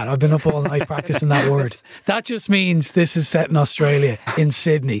like that? I've been up all night practicing that word. That just means this is set in Australia, in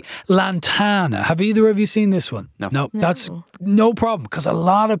Sydney. Lantana. Have either of you seen this one? No. That's no problem, because a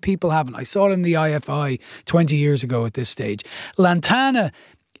lot of people haven't. I saw it in the IFI 20 years ago at this stage. Lantana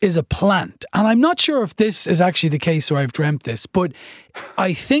is a plant, and I'm not sure if this is actually the case or I've dreamt this, but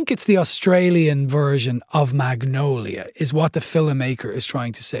I think it's the Australian version of Magnolia is what the filmmaker is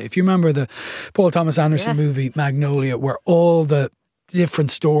trying to say. If you remember the Paul Thomas Anderson movie Magnolia, where all the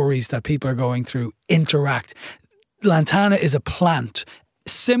different stories that people are going through interact, Lantana is a plant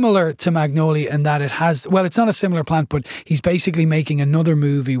similar to Magnolia in that it has, well, it's not a similar plant, but he's basically making another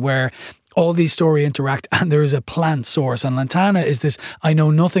movie where all these stories interact and there is a plant source. And Lantana is this, I know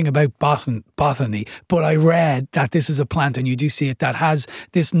nothing about botany, but I read that this is a plant, and you do see it, that has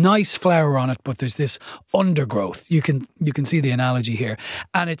this nice flower on it, but there's this undergrowth. You can see the analogy here.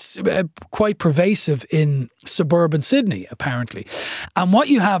 And it's quite pervasive in suburban Sydney, apparently. And what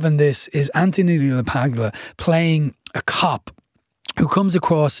you have in this is Anthony LaPaglia playing a cop who comes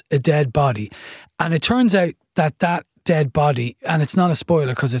across a dead body. And it turns out that dead body, and it's not a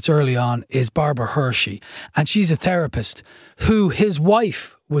spoiler because it's early on, is Barbara Hershey. And she's a therapist who his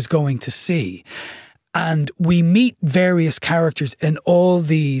wife was going to see. And we meet various characters in all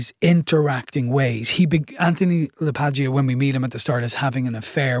these interacting ways. Anthony LaPaglia, when we meet him at the start, is having an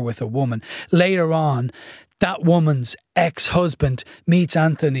affair with a woman. Later on, that woman's ex-husband meets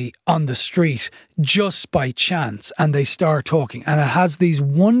Anthony on the street just by chance, and they start talking, and it has these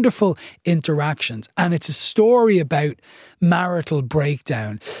wonderful interactions, and it's a story about marital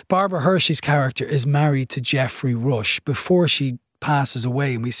breakdown. Barbara Hershey's character is married to Jeffrey Rush before she passes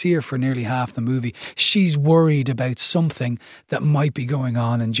away, and we see her for nearly half the movie, she's worried about something that might be going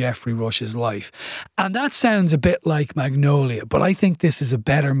on in Geoffrey Rush's life. And that sounds a bit like Magnolia, but I think this is a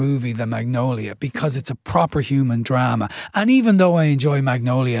better movie than Magnolia because it's a proper human drama. And even though I enjoy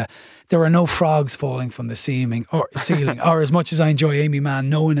Magnolia, there are no frogs falling from the ceiling, or as much as I enjoy Amy Mann,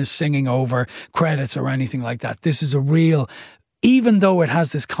 no one is singing over credits or anything like that. This is a real, even though it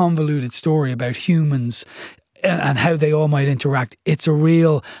has this convoluted story about humans and how they all might interact, it's a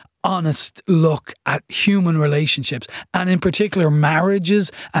real honest look at human relationships, and in particular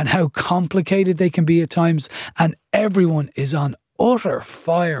marriages and how complicated they can be at times. And everyone is on utter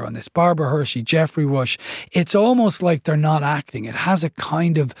fire on this. Barbara Hershey, Geoffrey Rush. It's almost like they're not acting. It has a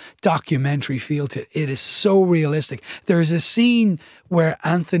kind of documentary feel to it. It is so realistic. There's a scene where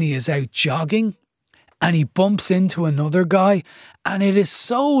Anthony is out jogging and he bumps into another guy, and it is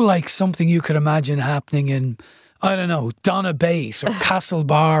so like something you could imagine happening in, I don't know, Donabate or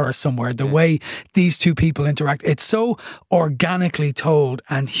Castlebar or somewhere, the way these two people interact. It's so organically told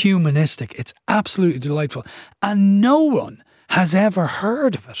and humanistic. It's absolutely delightful. And no one has ever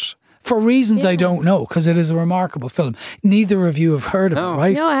heard of it. For reasons I don't know, because it is a remarkable film. Neither of you have heard of it,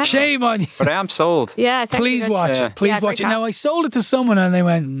 right? No, I haven't. Shame on you. But I am sold. Yeah, it's Please actually watch good. it. Please watch it. Now, I sold it to someone and they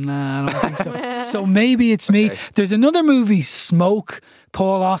went, nah, I don't think so. So maybe it's me. There's another movie, Smoke.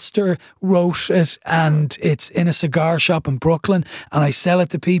 Paul Auster wrote it, and it's in a cigar shop in Brooklyn, and I sell it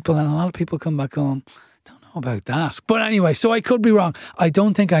to people, and a lot of people come back home, about that. But anyway, so I could be wrong. I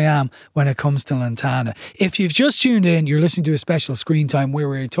don't think I am when it comes to Lantana. If you've just tuned in, you're listening to a special Screen Time where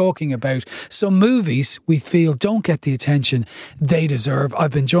we're talking about some movies we feel don't get the attention they deserve.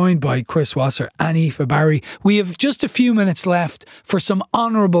 I've been joined by Chris Wasser and Aoife Barry. We have just a few minutes left for some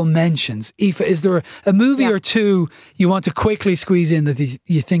honourable mentions. Aoife, is there a movie or two you want to quickly squeeze in that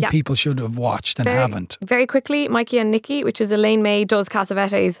you think people should have watched and haven't? Very quickly, Mikey and Nikki, which is Elaine May does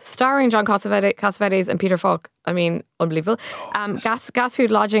Cassavetes, starring John Cassavetes and Peter Falk. I mean, unbelievable. Gas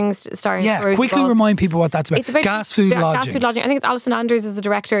Food Lodgings, starring Rose quickly Ball. remind people what that's about. It's about Gas Food Lodgings. Gas Food Lodging. I think it's Alison Anders is the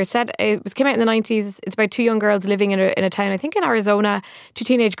director. It came out in the 90s. It's about two young girls living in a town, I think in Arizona, two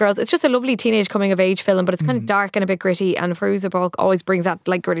teenage girls. It's just a lovely teenage coming of age film, but it's kind of dark and a bit gritty, and Fairuza Balk always brings that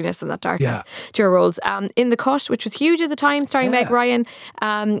like grittiness and that darkness to her roles. In The Cut, which was huge at the time, starring Meg Ryan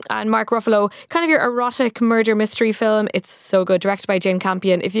and Mark Ruffalo, kind of your erotic murder mystery film. It's so good, directed by Jane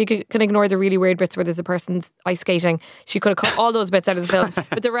Campion. If you can ignore the really weird bits where there's a person's ice skating, she could have cut all those bits out of the film,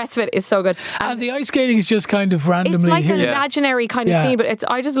 but the rest of it is so good. And the ice skating is just kind of randomly it's like here. an imaginary kind of scene, but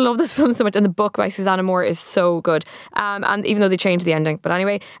I just love this film so much, and the book by Susanna Moore is so good, and even though they changed the ending, but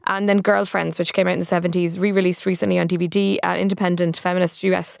anyway. And then Girlfriends, which came out in the 70s, re-released recently on DVD, independent feminist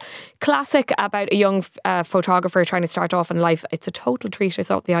US classic about a young photographer trying to start off in life. It's a total treat. I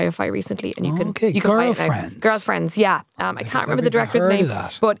saw it at the IFI recently, and you can buy it now. Girlfriends, I can't remember the director's name,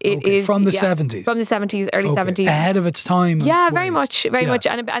 but it is from the 70s, early 70s, ahead of its time. Very much,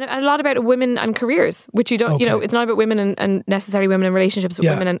 and a lot about women and careers, which you don't, it's not about women and necessarily women in relationships, but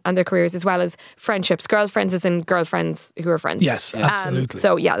women and their careers as well as friendships. Girlfriends as in girlfriends who are friends. Yes, absolutely.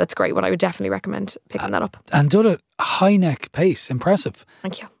 So that's great. What I would definitely recommend picking that up. And done at high neck pace, impressive.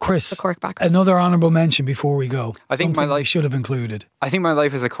 Thank you, Chris. The cork back. Another honourable mention before we go. I think my life should have included. I think My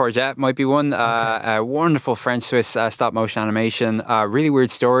Life as a Courgette might be one. A wonderful French-Swiss stop motion animation. Really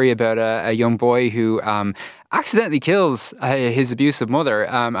weird story about a young boy who accidentally kills his abusive mother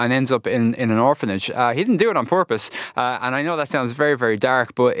and ends up in an orphanage. He didn't do it on purpose, and I know that sounds very, very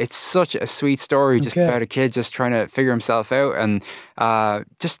dark, but it's such a sweet story just about a kid just trying to figure himself out and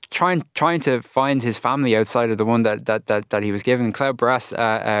just trying to find his family outside of the one that he was given. Claude Barras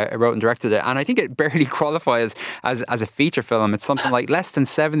wrote and directed it, and I think it barely qualifies as a feature film. It's something like less than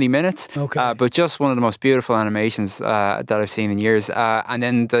 70 minutes, but just one of the most beautiful animations that I've seen in years. And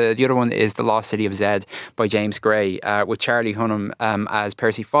then the other one is The Lost City of Zed by James Gray, with Charlie Hunnam as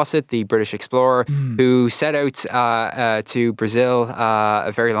Percy Fawcett, the British explorer who set out to Brazil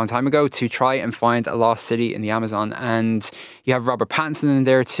a very long time ago to try and find a lost city in the Amazon. And you have Robert Pattinson in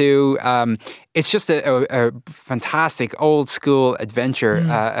there too. It's just a fantastic old school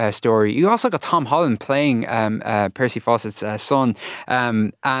adventure story. You also got Tom Holland playing Percy Fawcett's son.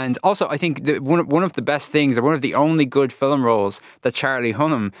 And also I think one of the best things, or one of the only good film roles that Charlie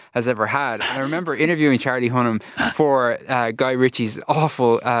Hunnam has ever had. And I remember interviewing Charlie Hunnam for Guy Ritchie's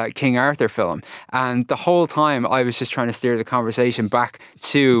awful King Arthur film. And the whole time I was just trying to steer the conversation back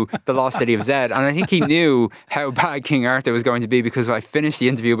to The Lost City of Zed. And I think he knew how bad King Arthur was going to be, because I finished the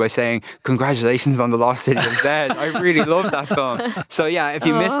interview by saying, congratulations congratulations on The Lost City of Zed. I really love that film. So yeah, if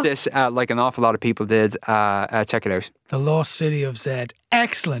you missed this, like an awful lot of people did, check it out. The Lost City of Zed.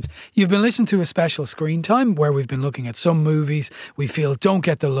 Excellent. You've been listening to a special Screen Time where we've been looking at some movies we feel don't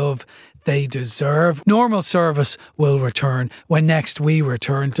get the love they deserve. Normal service will return when next we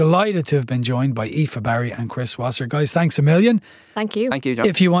return. Delighted to have been joined by Aoife Barry and Chris Wasser. Guys, thanks a million. Thank you. Thank you, John.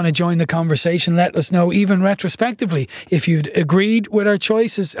 If you want to join the conversation, let us know, even retrospectively, if you've agreed with our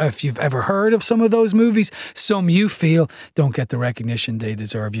choices, if you've ever heard of some of those movies, some you feel don't get the recognition they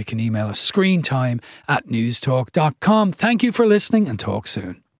deserve. You can email us screentime@newstalk.com. Thank you for listening and talk soon.